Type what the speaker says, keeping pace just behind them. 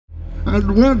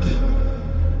And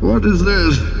what is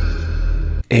this?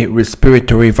 A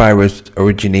respiratory virus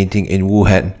originating in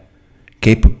Wuhan,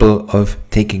 capable of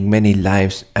taking many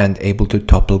lives and able to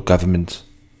topple governments.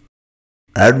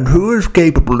 And who is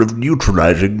capable of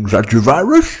neutralizing such a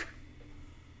virus?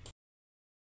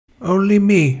 Only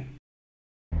me.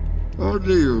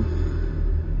 Only you.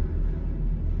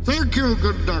 Thank you,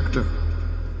 good doctor.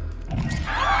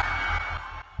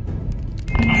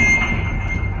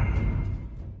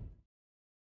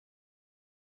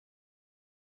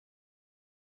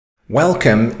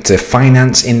 Welcome to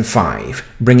Finance in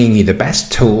 5, bringing you the best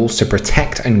tools to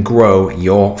protect and grow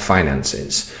your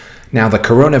finances. Now, the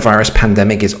coronavirus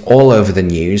pandemic is all over the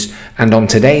news, and on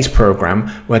today's program,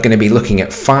 we're going to be looking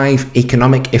at 5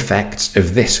 economic effects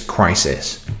of this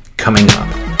crisis. Coming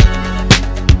up.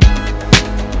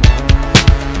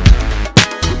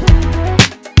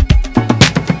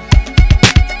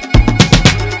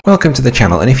 Welcome to the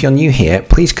channel, and if you're new here,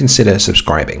 please consider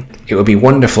subscribing. It would be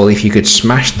wonderful if you could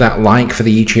smash that like for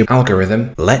the YouTube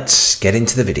algorithm. Let's get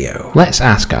into the video. Let's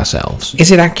ask ourselves, is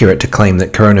it accurate to claim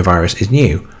that coronavirus is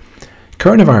new?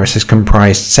 Coronavirus has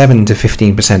comprised 7 to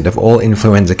 15% of all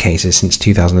influenza cases since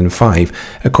 2005,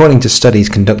 according to studies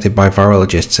conducted by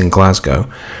virologists in Glasgow.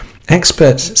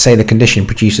 Experts say the condition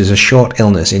produces a short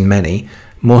illness in many,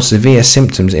 more severe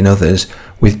symptoms in others,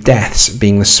 with deaths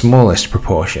being the smallest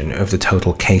proportion of the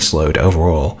total caseload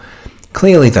overall.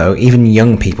 Clearly though, even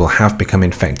young people have become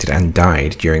infected and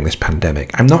died during this pandemic.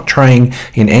 I'm not trying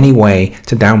in any way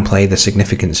to downplay the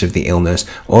significance of the illness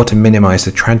or to minimize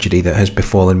the tragedy that has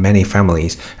befallen many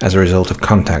families as a result of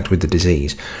contact with the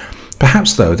disease.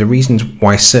 Perhaps though, the reasons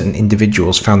why certain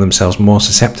individuals found themselves more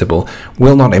susceptible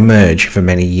will not emerge for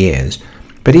many years.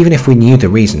 But even if we knew the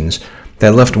reasons,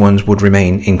 their loved ones would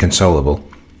remain inconsolable.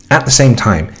 At the same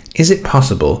time, is it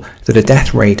possible that a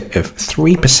death rate of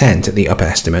 3% at the upper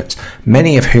estimates,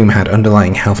 many of whom had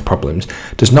underlying health problems,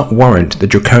 does not warrant the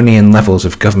draconian levels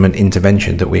of government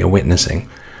intervention that we are witnessing?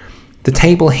 The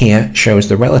table here shows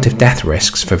the relative death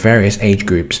risks for various age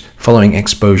groups following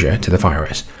exposure to the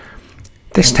virus.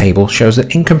 This table shows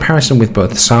that in comparison with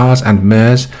both SARS and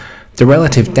MERS, the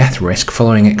relative death risk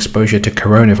following exposure to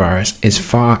coronavirus is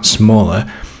far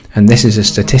smaller, and this is a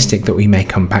statistic that we may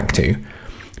come back to.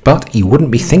 But you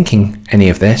wouldn't be thinking any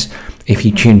of this if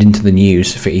you tuned into the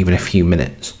news for even a few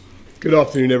minutes. Good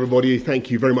afternoon, everybody.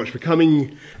 Thank you very much for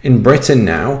coming. In Britain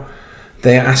now,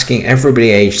 they are asking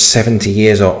everybody aged 70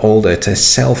 years or older to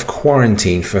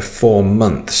self-quarantine for 4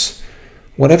 months.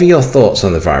 Whatever your thoughts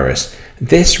on the virus,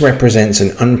 this represents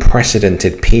an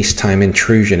unprecedented peacetime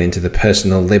intrusion into the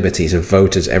personal liberties of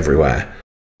voters everywhere.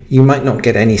 You might not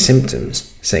get any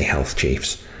symptoms, say health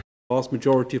chiefs. The vast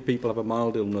majority of people have a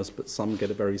mild illness, but some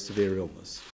get a very severe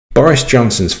illness. Boris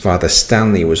Johnson's father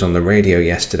Stanley was on the radio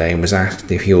yesterday and was asked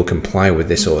if he will comply with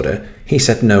this order. He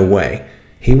said no way.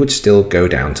 He would still go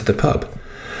down to the pub.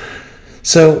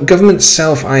 So, government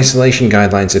self-isolation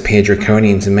guidelines appear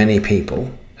draconian to many people,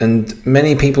 and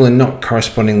many people are not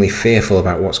correspondingly fearful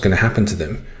about what's going to happen to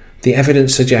them. The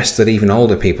evidence suggests that even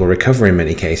older people recover in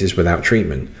many cases without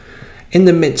treatment. In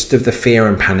the midst of the fear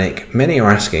and panic, many are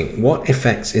asking, what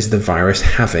effects is the virus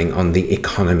having on the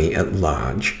economy at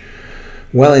large?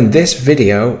 Well, in this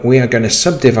video, we are going to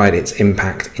subdivide its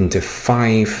impact into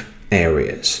 5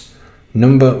 areas.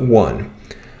 Number 1,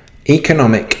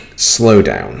 economic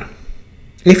slowdown.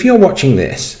 If you're watching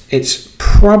this, it's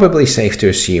probably safe to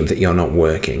assume that you're not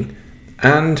working,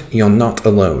 and you're not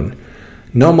alone.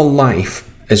 Normal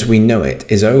life, as we know it,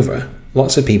 is over.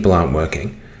 Lots of people aren't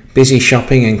working. Busy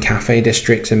shopping and cafe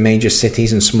districts in major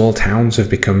cities and small towns have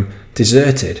become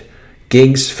deserted.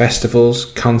 Gigs, festivals,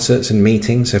 concerts and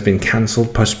meetings have been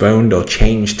cancelled, postponed or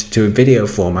changed to a video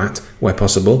format where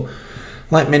possible.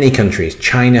 Like many countries,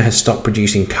 China has stopped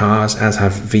producing cars, as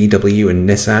have VW and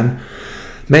Nissan.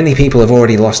 Many people have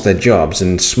already lost their jobs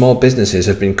and small businesses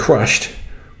have been crushed.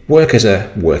 Workers are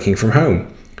working from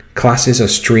home. Classes are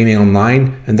streaming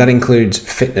online, and that includes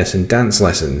fitness and dance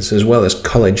lessons, as well as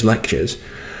college lectures.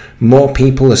 More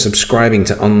people are subscribing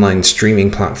to online streaming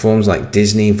platforms like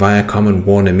Disney, Viacom and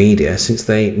Warner Media since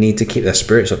they need to keep their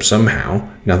spirits up somehow,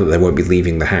 now that they won't be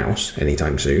leaving the house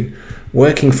anytime soon.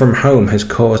 Working from home has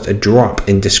caused a drop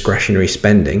in discretionary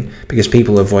spending because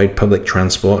people avoid public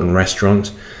transport and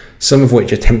restaurants, some of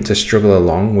which attempt to struggle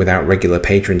along without regular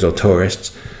patrons or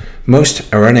tourists.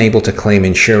 Most are unable to claim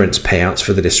insurance payouts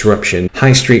for the disruption.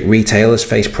 High street retailers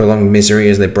face prolonged misery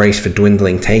as they brace for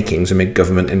dwindling takings amid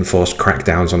government-enforced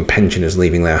crackdowns on pensioners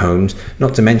leaving their homes,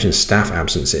 not to mention staff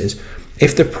absences.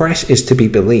 If the press is to be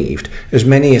believed, as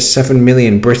many as 7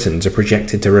 million Britons are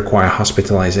projected to require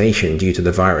hospitalisation due to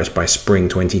the virus by spring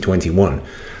 2021.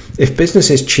 If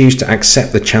businesses choose to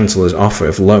accept the Chancellor's offer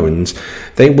of loans,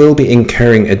 they will be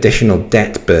incurring additional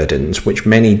debt burdens which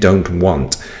many don't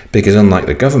want, because unlike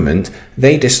the government,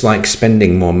 they dislike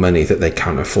spending more money that they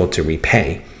can't afford to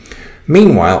repay.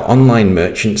 Meanwhile, online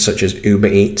merchants such as Uber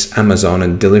Eats, Amazon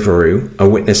and Deliveroo are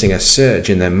witnessing a surge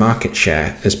in their market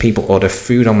share as people order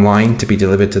food online to be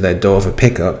delivered to their door for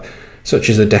pickup, such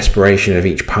as the desperation of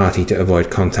each party to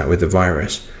avoid contact with the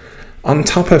virus. On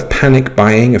top of panic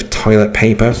buying of toilet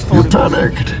paper, You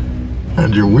panicked,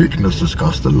 and your weakness has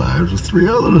cost the lives of 3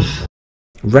 others.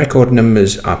 record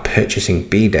numbers are purchasing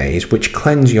bidets which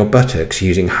cleanse your buttocks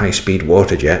using high-speed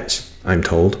water jets, I'm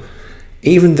told.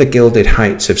 Even the gilded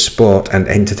heights of sport and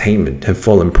entertainment have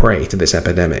fallen prey to this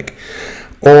epidemic.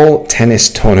 All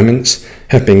tennis tournaments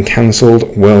have been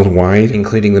cancelled worldwide,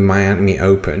 including the Miami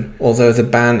Open, although the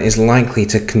ban is likely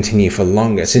to continue for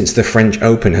longer since the French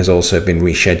Open has also been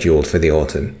rescheduled for the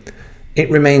autumn.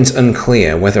 It remains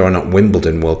unclear whether or not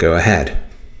Wimbledon will go ahead.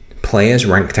 Players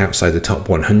ranked outside the top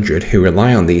 100 who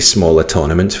rely on these smaller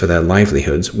tournaments for their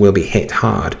livelihoods will be hit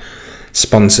hard.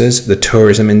 Sponsors, the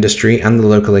tourism industry and the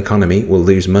local economy will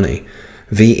lose money.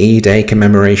 VE Day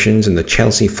commemorations and the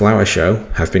Chelsea Flower Show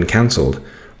have been cancelled.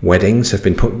 Weddings have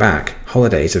been put back.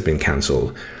 Holidays have been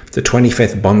cancelled. The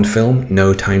 25th Bond film,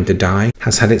 No Time to Die,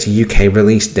 has had its UK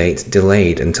release date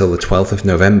delayed until the 12th of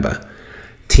November.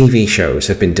 TV shows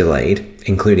have been delayed,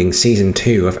 including Season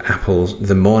 2 of Apple's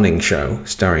The Morning Show,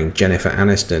 starring Jennifer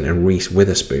Aniston and Reese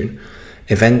Witherspoon.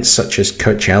 Events such as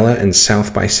Coachella and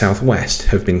South by Southwest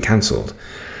have been cancelled.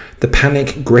 The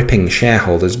panic gripping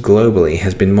shareholders globally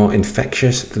has been more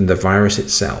infectious than the virus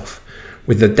itself.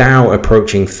 With the Dow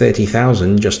approaching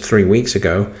 30,000 just 3 weeks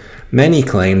ago, many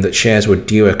claim that shares were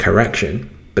due a correction,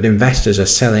 but investors are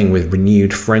selling with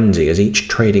renewed frenzy as each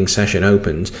trading session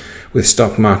opens, with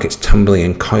stock markets tumbling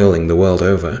and coiling the world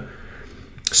over.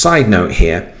 Side note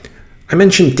here, I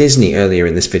mentioned Disney earlier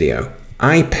in this video.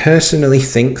 I personally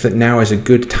think that now is a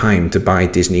good time to buy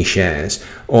Disney shares,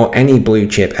 or any blue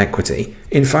chip equity.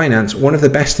 In finance, one of the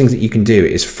best things that you can do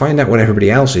is find out what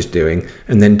everybody else is doing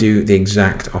and then do the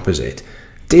exact opposite.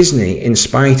 Disney, in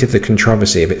spite of the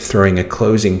controversy of it throwing a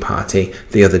closing party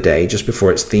the other day just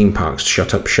before its theme parks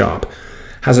shut up shop,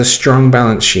 has a strong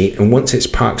balance sheet, and once its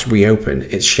parks reopen,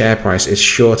 its share price is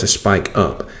sure to spike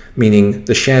up, meaning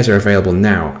the shares are available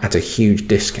now at a huge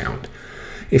discount.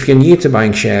 If you're new to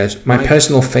buying shares, my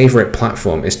personal favourite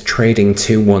platform is Trading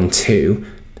 212,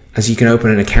 as you can open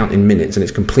an account in minutes and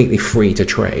it's completely free to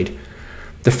trade.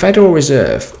 The Federal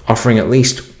Reserve, offering at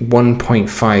least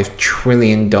 $1.5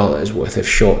 trillion worth of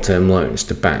short-term loans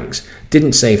to banks,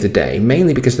 didn't save the day,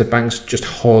 mainly because the banks just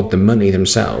hoard the money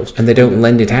themselves and they don't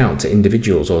lend it out to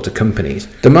individuals or to companies.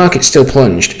 The market still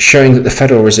plunged, showing that the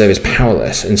Federal Reserve is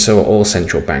powerless, and so are all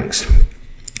central banks.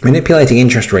 Manipulating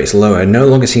interest rates lower no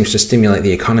longer seems to stimulate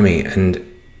the economy, and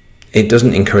it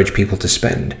doesn't encourage people to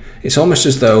spend. It's almost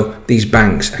as though these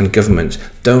banks and governments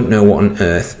don't know what on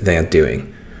earth they are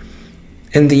doing.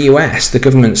 In the US, the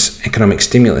government's economic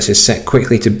stimulus is set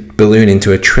quickly to balloon into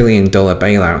 $1 trillion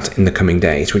bailout in the coming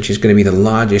days, which is going to be the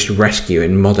largest rescue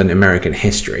in modern American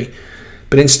history.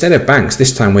 But instead of banks,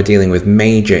 this time we're dealing with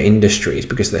major industries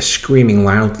because they're screaming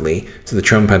loudly to the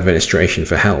Trump administration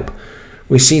for help.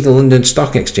 We see the London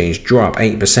Stock Exchange drop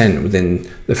 8% within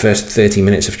the first 30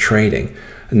 minutes of trading,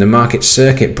 and the market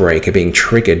circuit breaker being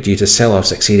triggered due to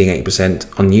sell-offs exceeding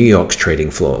 8% on New York's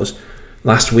trading floors.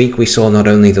 Last week we saw not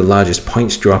only the largest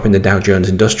points drop in the Dow Jones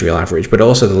Industrial Average, but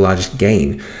also the largest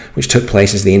gain, which took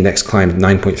place as the index climbed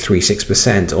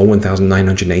 9.36%, or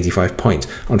 1,985 points,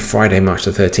 on Friday, March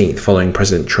the 13th, following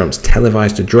President Trump's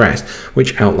televised address,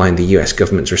 which outlined the US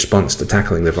government's response to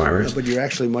tackling the virus. But you're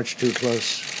actually much too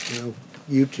close.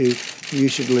 You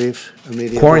should leave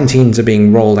immediately. Quarantines are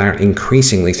being rolled out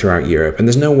increasingly throughout Europe, and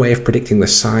there's no way of predicting the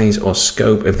size or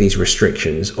scope of these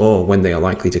restrictions or when they are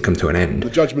likely to come to an end. The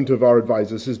judgment of our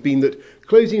advisors has been that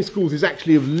closing schools is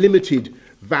actually of limited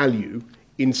value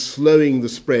in slowing the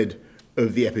spread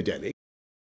of the epidemic.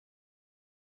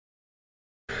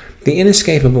 The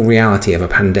inescapable reality of a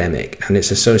pandemic and its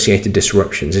associated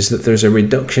disruptions is that there's a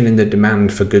reduction in the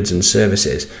demand for goods and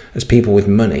services as people with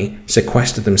money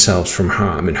sequester themselves from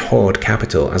harm and hoard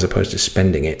capital as opposed to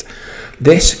spending it.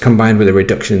 This, combined with a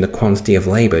reduction in the quantity of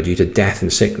labour due to death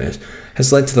and sickness,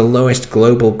 has led to the lowest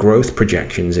global growth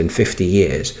projections in 50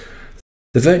 years.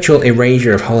 The virtual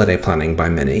erasure of holiday planning by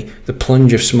many, the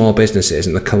plunge of small businesses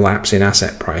and the collapse in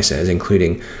asset prices,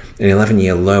 including an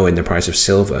 11-year low in the price of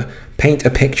silver, paint a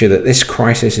picture that this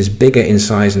crisis is bigger in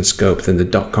size and scope than the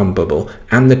dot-com bubble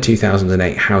and the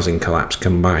 2008 housing collapse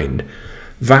combined.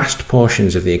 Vast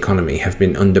portions of the economy have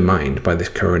been undermined by this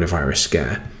coronavirus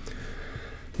scare.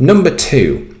 Number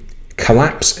 2.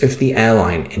 Collapse of the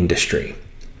airline industry.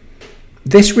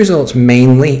 This results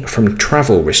mainly from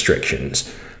travel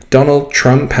restrictions. Donald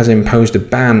Trump has imposed a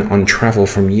ban on travel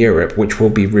from Europe, which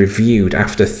will be reviewed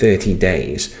after 30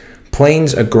 days.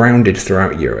 Planes are grounded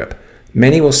throughout Europe.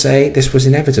 Many will say this was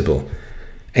inevitable.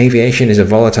 Aviation is a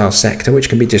volatile sector which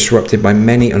can be disrupted by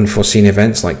many unforeseen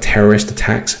events like terrorist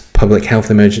attacks, public health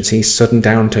emergencies, sudden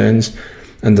downturns,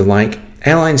 and the like.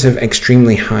 Airlines have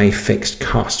extremely high fixed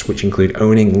costs, which include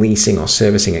owning, leasing, or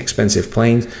servicing expensive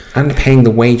planes, and paying the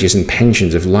wages and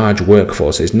pensions of large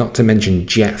workforces, not to mention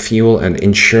jet fuel and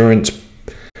insurance,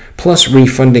 plus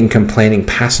refunding complaining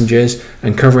passengers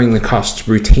and covering the costs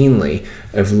routinely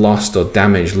of lost or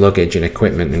damaged luggage and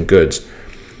equipment and goods.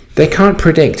 They can't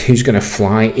predict who's going to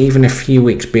fly even a few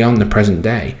weeks beyond the present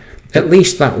day. At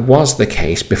least that was the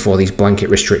case before these blanket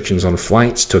restrictions on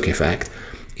flights took effect.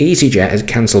 EasyJet has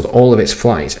cancelled all of its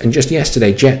flights, and just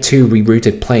yesterday Jet2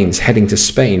 rerouted planes heading to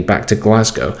Spain back to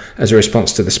Glasgow as a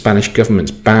response to the Spanish government's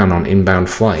ban on inbound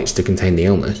flights to contain the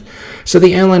illness. So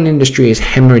the airline industry is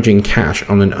hemorrhaging cash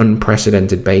on an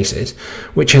unprecedented basis,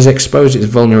 which has exposed its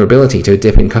vulnerability to a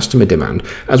dip in customer demand.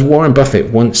 As Warren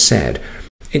Buffett once said,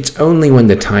 "It's only when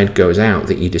the tide goes out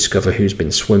that you discover who's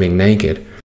been swimming naked."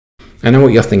 I know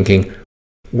what you're thinking.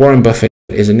 Warren Buffett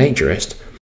is a naturist.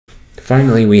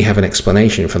 Finally, we have an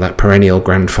explanation for that perennial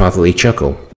grandfatherly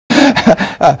chuckle.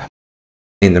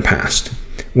 In the past,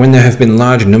 when there have been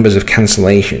large numbers of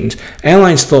cancellations,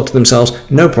 airlines thought to themselves,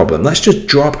 no problem, let's just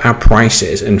drop our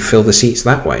prices and fill the seats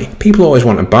that way. People always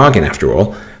want a bargain after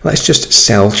all. Let's just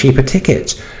sell cheaper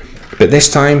tickets. But this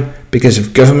time, because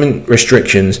of government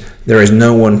restrictions, there is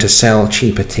no one to sell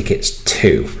cheaper tickets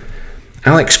to.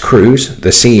 Alex Cruz,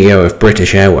 the CEO of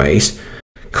British Airways,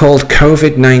 called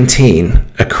COVID-19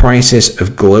 a crisis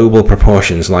of global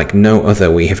proportions like no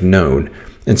other we have known,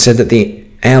 and said that the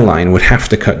airline would have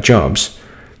to cut jobs.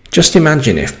 Just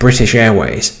imagine if British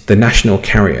Airways, the national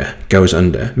carrier, goes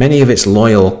under. Many of its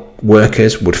loyal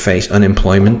workers would face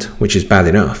unemployment, which is bad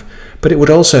enough, but it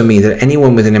would also mean that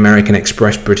anyone with an American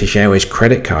Express British Airways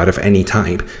credit card of any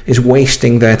type is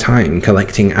wasting their time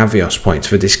collecting Avios points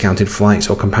for discounted flights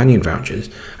or companion vouchers.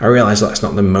 I realise that's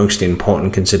not the most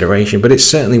important consideration, but it's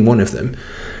certainly one of them.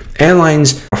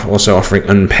 Airlines are also offering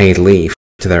unpaid leave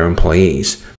to their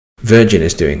employees. Virgin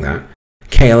is doing that.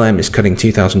 KLM is cutting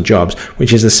 2,000 jobs,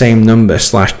 which is the same number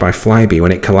slashed by Flybe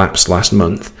when it collapsed last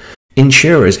month.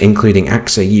 Insurers, including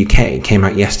AXA UK, came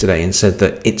out yesterday and said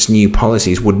that its new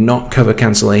policies would not cover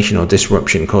cancellation or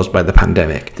disruption caused by the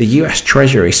pandemic. The US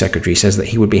Treasury Secretary says that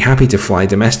he would be happy to fly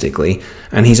domestically,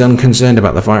 and he's unconcerned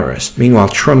about the virus. Meanwhile,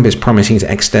 Trump is promising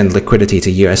to extend liquidity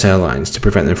to US airlines to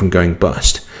prevent them from going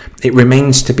bust. It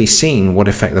remains to be seen what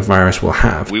effect the virus will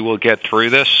have. We will get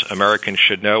through this. Americans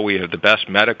should know we have the best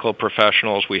medical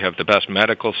professionals, we have the best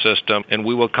medical system, and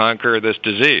we will conquer this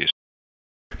disease.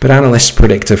 But analysts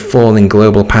predict a fall in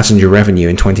global passenger revenue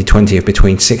in 2020 of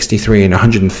between $63 and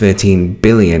 $113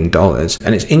 billion.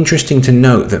 And it's interesting to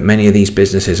note that many of these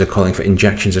businesses are calling for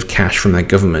injections of cash from their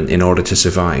government in order to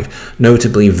survive,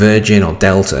 notably Virgin or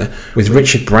Delta, with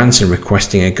Richard Branson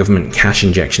requesting a government cash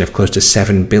injection of close to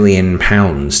 £7 billion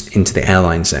into the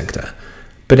airline sector.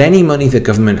 But any money the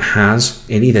government has,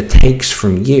 it either takes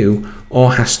from you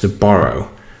or has to borrow,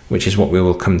 which is what we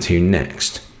will come to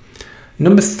next.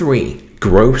 Number 3.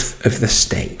 Growth of the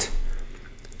state.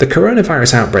 The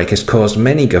coronavirus outbreak has caused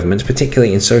many governments,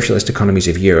 particularly in socialist economies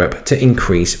of Europe, to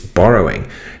increase borrowing.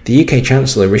 The UK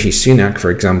Chancellor Rishi Sunak, for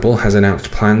example, has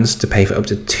announced plans to pay for up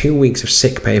to 2 weeks of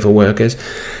sick pay for workers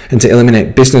and to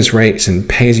eliminate business rates and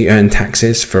pay-as-you-earn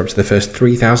taxes for up to the first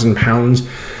 £3,000,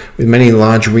 with many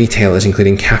large retailers,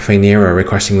 including Cafe Nero,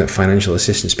 requesting that financial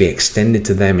assistance be extended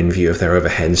to them in view of their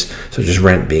overheads, such as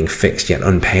rent being fixed yet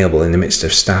unpayable in the midst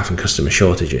of staff and customer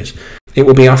shortages. It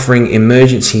will be offering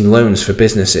emergency loans for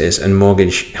businesses and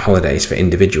mortgage holidays for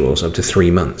individuals up to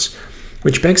 3 months.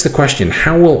 Which begs the question,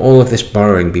 how will all of this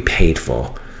borrowing be paid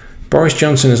for? Boris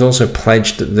Johnson has also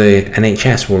pledged that the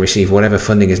NHS will receive whatever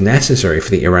funding is necessary for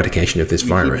the eradication of this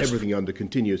virus. Keep everything under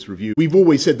continuous review. We've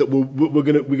always said that we're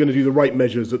going to do the right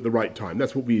measures at the right time.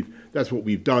 That's what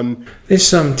we've done. This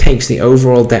sum takes the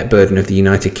overall debt burden of the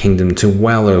United Kingdom to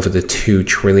well over the £2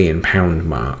 trillion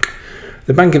mark.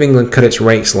 The Bank of England cut its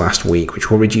rates last week,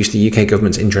 which will reduce the UK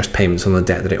government's interest payments on the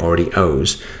debt that it already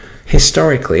owes.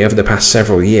 Historically, over the past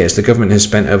several years, the government has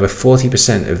spent over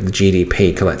 40% of the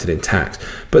GDP collected in tax,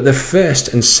 but the first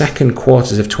and second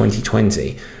quarters of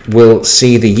 2020 will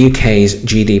see the UK's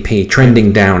GDP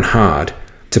trending down hard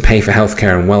to pay for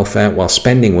healthcare and welfare, while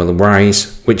spending will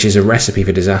rise, which is a recipe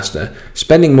for disaster.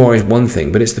 Spending more is one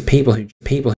thing, but it's the people who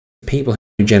people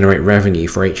who generate revenue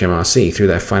for HMRC through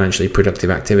their financially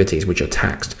productive activities which are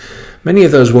taxed. Many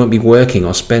of those won't be working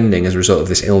or spending as a result of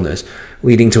this illness,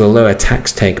 leading to a lower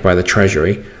tax take by the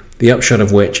Treasury, the upshot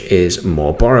of which is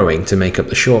more borrowing to make up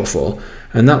the shortfall,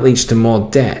 and that leads to more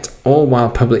debt, all while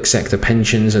public sector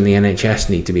pensions and the NHS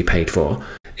need to be paid for.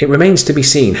 It remains to be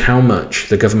seen how much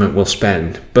the government will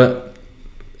spend, but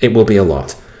it will be a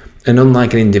lot. And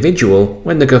unlike an individual,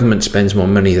 when the government spends more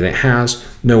money than it has,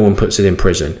 no one puts it in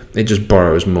prison. It just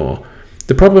borrows more.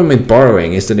 The problem with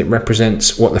borrowing is that it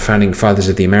represents what the founding fathers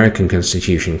of the American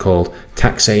Constitution called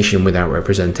taxation without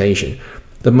representation.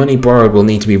 The money borrowed will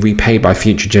need to be repaid by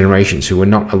future generations who were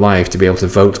not alive to be able to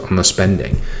vote on the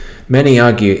spending. Many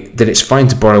argue that it's fine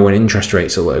to borrow when interest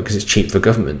rates are low because it's cheap for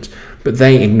government, but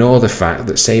they ignore the fact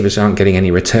that savers aren't getting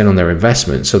any return on their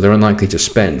investment, so they're unlikely to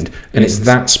spend, and it's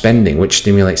that spending which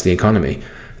stimulates the economy.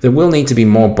 There will need to be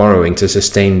more borrowing to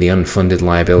sustain the unfunded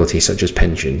liabilities such as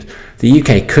pensions. The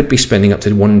UK could be spending up to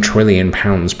 £1 trillion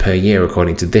per year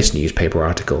according to this newspaper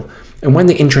article. And when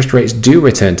the interest rates do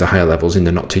return to higher levels in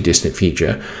the not too distant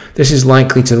future, this is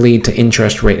likely to lead to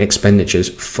interest rate expenditures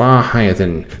far higher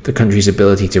than the country's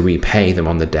ability to repay them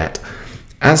on the debt.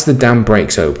 As the dam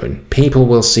breaks open, people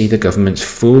will see the government's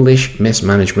foolish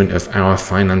mismanagement of our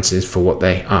finances for what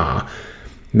they are.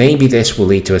 Maybe this will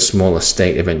lead to a smaller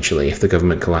state eventually if the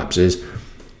government collapses,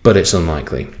 but it's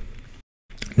unlikely.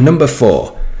 Number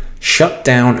 4.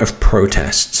 Shutdown of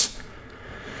protests.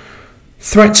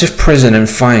 Threats of prison and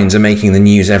fines are making the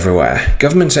news everywhere.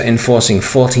 Governments are enforcing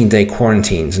 14-day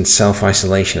quarantines and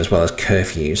self-isolation as well as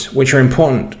curfews, which are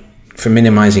important for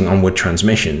minimising onward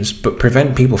transmissions, but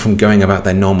prevent people from going about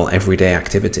their normal everyday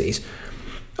activities.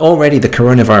 Already the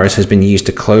coronavirus has been used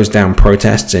to close down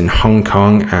protests in Hong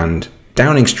Kong, and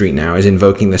Downing Street now is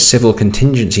invoking the Civil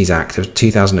Contingencies Act of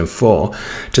 2004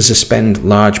 to suspend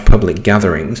large public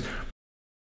gatherings.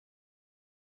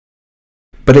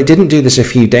 But it didn't do this a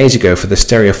few days ago for the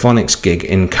Stereophonics gig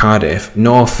in Cardiff,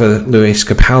 nor for Lewis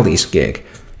Capaldi's gig.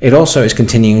 It also is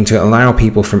continuing to allow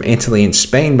people from Italy and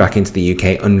Spain back into the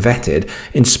UK unvetted,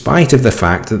 in spite of the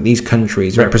fact that these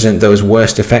countries represent those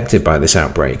worst affected by this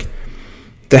outbreak.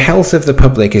 The health of the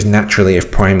public is naturally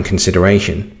of prime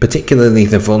consideration, particularly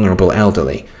the vulnerable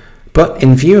elderly. But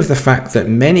in view of the fact that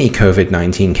many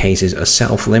COVID-19 cases are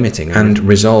self-limiting and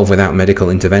resolve without medical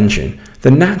intervention,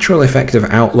 the natural effect of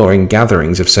outlawing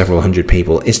gatherings of several hundred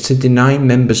people is to deny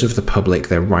members of the public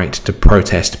their right to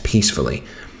protest peacefully.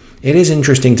 It is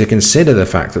interesting to consider the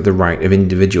fact that the right of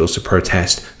individuals to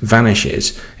protest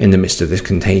vanishes in the midst of this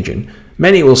contagion.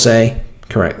 Many will say,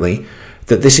 correctly,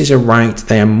 that this is a right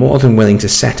they are more than willing to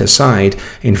set aside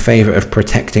in favour of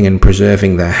protecting and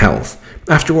preserving their health.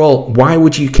 After all, why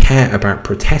would you care about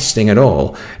protesting at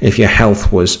all if your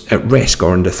health was at risk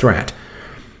or under threat?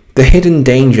 The hidden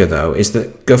danger, though, is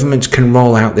that governments can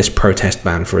roll out this protest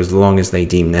ban for as long as they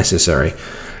deem necessary,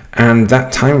 and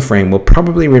that time frame will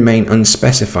probably remain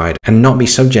unspecified and not be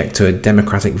subject to a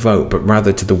democratic vote, but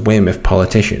rather to the whim of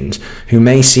politicians, who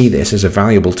may see this as a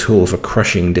valuable tool for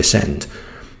crushing dissent.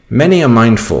 Many are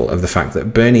mindful of the fact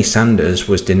that Bernie Sanders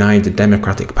was denied the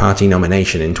Democratic Party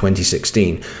nomination in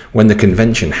 2016 when the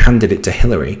convention handed it to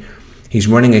Hillary. He's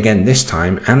running again this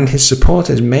time, and his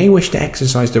supporters may wish to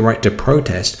exercise the right to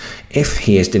protest if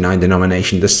he is denied the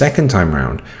nomination the second time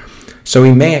round. So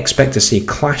we may expect to see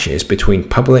clashes between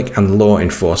public and law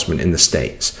enforcement in the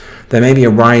states. There may be a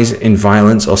rise in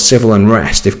violence or civil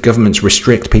unrest if governments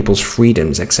restrict people's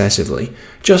freedoms excessively,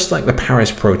 just like the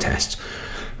Paris protests.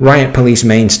 Riot police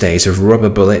mainstays of rubber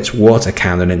bullets, water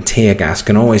cannon and tear gas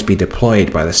can always be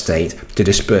deployed by the state to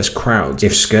disperse crowds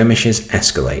if skirmishes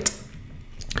escalate.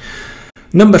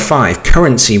 Number 5,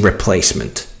 currency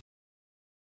replacement.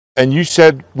 And you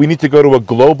said we need to go to a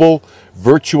global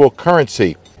virtual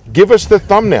currency. Give us the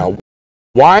thumbnail.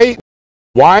 Why?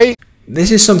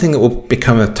 This is something that will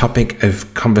become a topic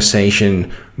of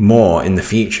conversation more in the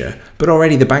future, but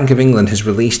already the Bank of England has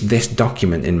released this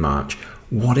document in March.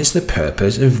 What is the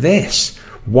purpose of this?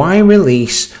 Why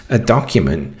release a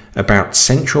document about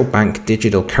central bank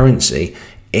digital currency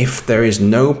if there is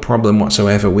no problem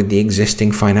whatsoever with the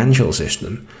existing financial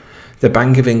system? The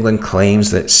Bank of England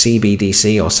claims that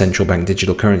CBDC, or central bank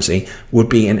digital currency, would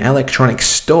be an electronic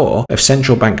store of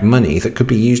central bank money that could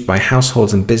be used by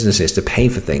households and businesses to pay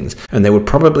for things, and they would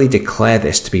probably declare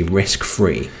this to be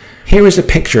risk-free. Here is a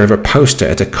picture of a poster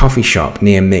at a coffee shop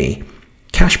near me.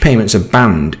 Cash payments are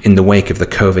banned in the wake of the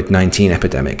COVID-19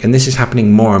 epidemic, and this is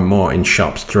happening more and more in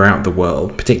shops throughout the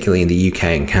world, particularly in the UK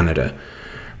and Canada.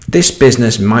 This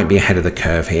business might be ahead of the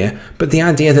curve here, but the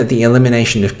idea that the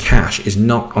elimination of cash is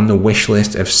not on the wish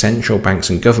list of central banks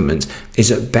and governments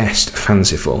is at best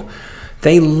fanciful.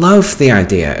 They love the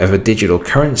idea of a digital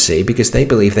currency because they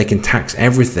believe they can tax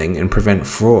everything and prevent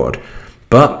fraud.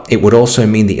 But it would also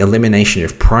mean the elimination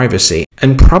of privacy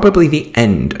and probably the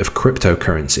end of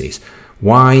cryptocurrencies.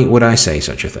 Why would I say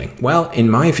such a thing? Well, in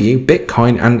my view,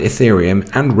 Bitcoin and Ethereum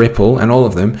and Ripple and all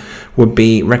of them would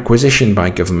be requisitioned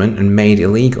by government and made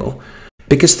illegal.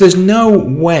 Because there's no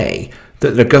way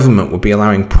that the government would be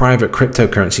allowing private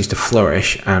cryptocurrencies to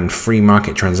flourish and free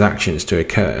market transactions to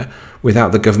occur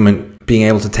without the government being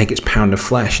able to take its pound of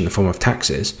flesh in the form of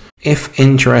taxes. If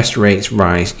interest rates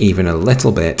rise even a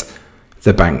little bit,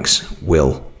 the banks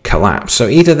will collapse. So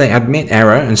either they admit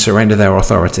error and surrender their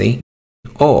authority,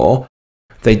 or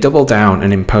they double down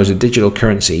and impose a digital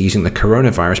currency using the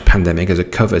coronavirus pandemic as a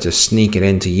cover to sneak it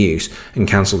into use and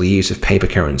cancel the use of paper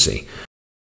currency.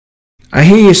 I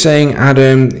hear you saying,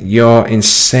 Adam, you're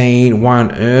insane. Why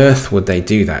on earth would they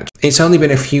do that? It's only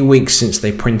been a few weeks since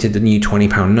they printed the new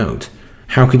 £20 note.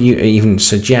 How could you even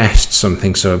suggest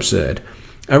something so absurd?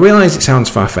 I realise it sounds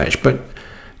far-fetched, but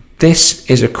this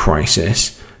is a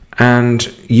crisis,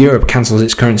 and Europe cancels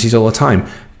its currencies all the time.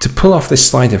 To pull off this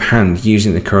sleight of hand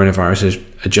using the coronavirus as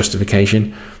a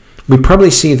justification, we'd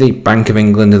probably see the Bank of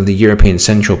England and the European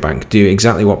Central Bank do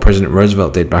exactly what President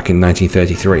Roosevelt did back in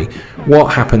 1933.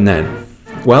 What happened then?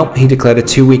 Well, he declared a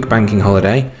 2-week banking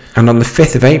holiday, and on the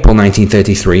 5th of April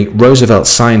 1933, Roosevelt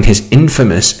signed his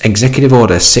infamous Executive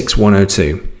Order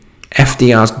 6102.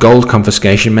 FDR's gold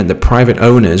confiscation meant that private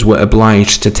owners were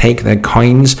obliged to take their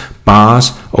coins,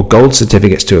 bars, or gold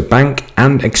certificates to a bank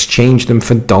and exchange them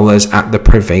for dollars at the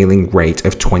prevailing rate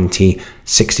of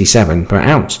 $20.67 per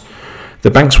ounce.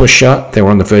 The banks were shut, they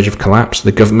were on the verge of collapse,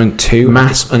 the government too,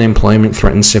 mass unemployment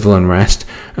threatened civil unrest,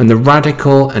 and the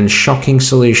radical and shocking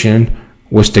solution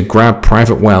was to grab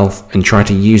private wealth and try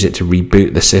to use it to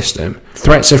reboot the system.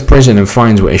 Threats of prison and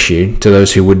fines were issued to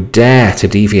those who would dare to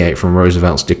deviate from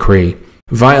Roosevelt's decree.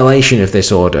 Violation of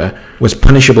this order was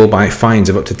punishable by fines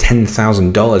of up to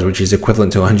 $10,000, which is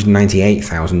equivalent to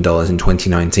 $198,000 in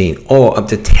 2019, or up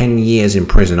to 10 years in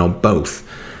prison, or both.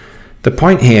 The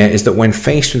point here is that when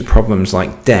faced with problems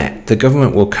like debt, the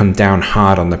government will come down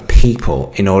hard on the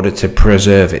people in order to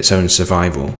preserve its own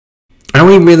survival. Are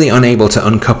we really unable to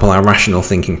uncouple our rational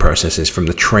thinking processes from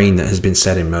the train that has been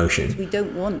set in motion? We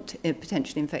don't want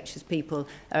potentially infectious people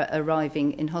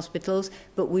arriving in hospitals,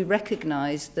 but we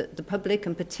recognise that the public,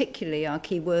 and particularly our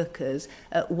key workers,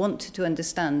 want to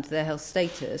understand their health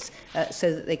status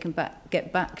so that they can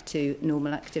get back to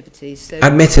normal activities. So,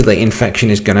 admittedly, infection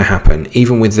is going to happen,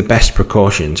 even with the best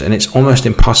precautions, and it's almost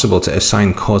impossible to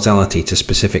assign causality to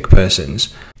specific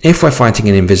persons. If we're fighting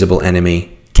an invisible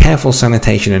enemy, careful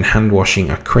sanitation and hand washing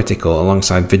are critical,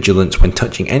 alongside vigilance when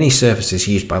touching any surfaces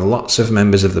used by lots of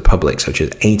members of the public, such as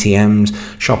ATMs,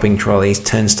 shopping trolleys,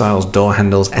 turnstiles, door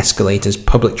handles, escalators,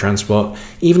 public transport,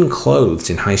 even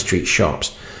clothes in high street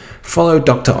shops. Follow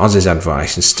Dr. Oz's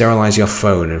advice and sterilise your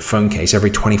phone and phone case every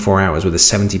 24 hours with a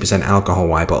 70% alcohol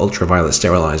wipe or ultraviolet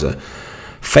steriliser.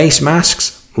 Face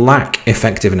masks lack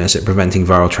effectiveness at preventing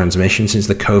viral transmission, since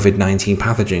the COVID-19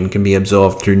 pathogen can be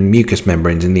absorbed through mucous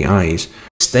membranes in the eyes.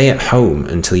 Stay at home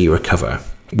until you recover.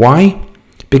 Why?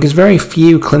 Because very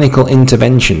few clinical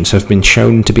interventions have been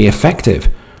shown to be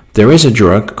effective. There is a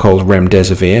drug called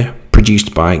remdesivir,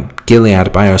 produced by Gilead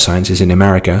Biosciences in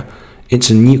America. It's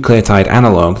a nucleotide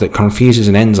analog that confuses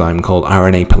an enzyme called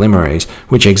RNA polymerase,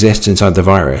 which exists inside the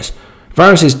virus.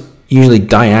 Viruses usually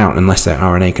die out unless their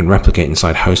RNA can replicate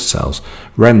inside host cells.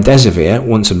 Remdesivir,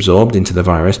 once absorbed into the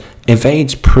virus,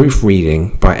 evades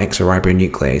proofreading by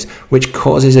exoribonuclease, which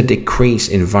causes a decrease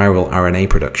in viral RNA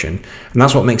production, and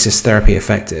that's what makes this therapy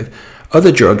effective.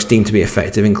 Other drugs deemed to be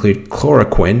effective include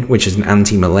chloroquine, which is an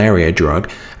anti-malaria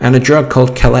drug, and a drug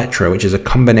called Kaletra, which is a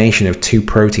combination of two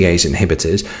protease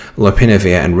inhibitors,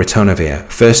 lopinavir and ritonavir,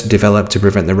 first developed to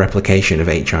prevent the replication of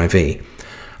HIV.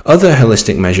 Other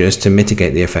holistic measures to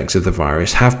mitigate the effects of the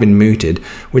virus have been mooted,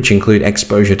 which include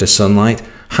exposure to sunlight,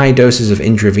 high doses of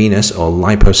intravenous or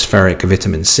lipospheric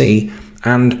vitamin C,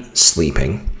 and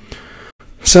sleeping.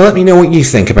 So let me know what you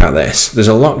think about this. There's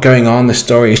a lot going on, the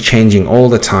story is changing all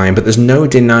the time, but there's no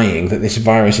denying that this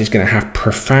virus is going to have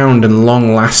profound and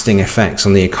long-lasting effects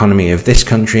on the economy of this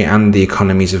country and the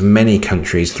economies of many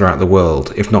countries throughout the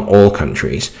world, if not all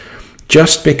countries.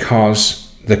 Just because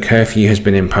the curfew has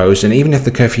been imposed, and even if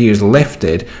the curfew is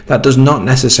lifted, that does not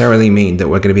necessarily mean that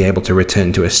we're going to be able to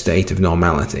return to a state of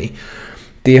normality.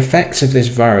 The effects of this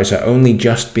virus are only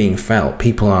just being felt.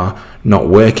 People are not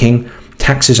working,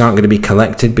 taxes aren't going to be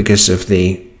collected because of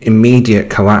the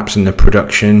immediate collapse in the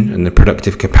production and the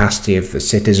productive capacity of the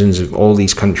citizens of all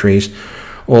these countries,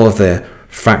 all of the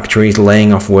factories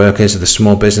laying off workers, the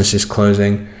small businesses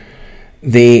closing.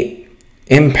 The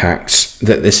impacts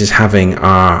that this is having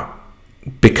are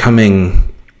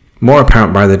becoming more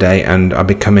apparent by the day and are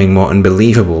becoming more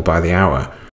unbelievable by the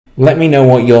hour. Let me know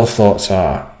what your thoughts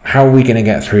are. How are we going to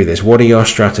get through this? What are your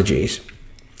strategies?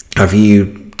 Have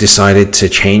you decided to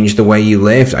change the way you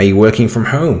live? Are you working from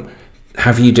home?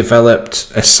 Have you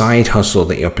developed a side hustle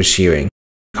that you're pursuing?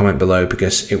 Comment below,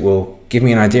 because it will give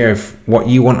me an idea of what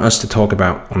you want us to talk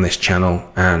about on this channel.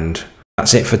 And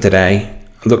that's it for today.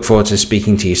 I look forward to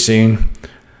speaking to you soon.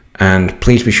 And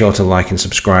please be sure to like and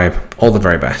subscribe. All the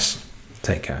very best.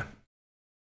 Take care.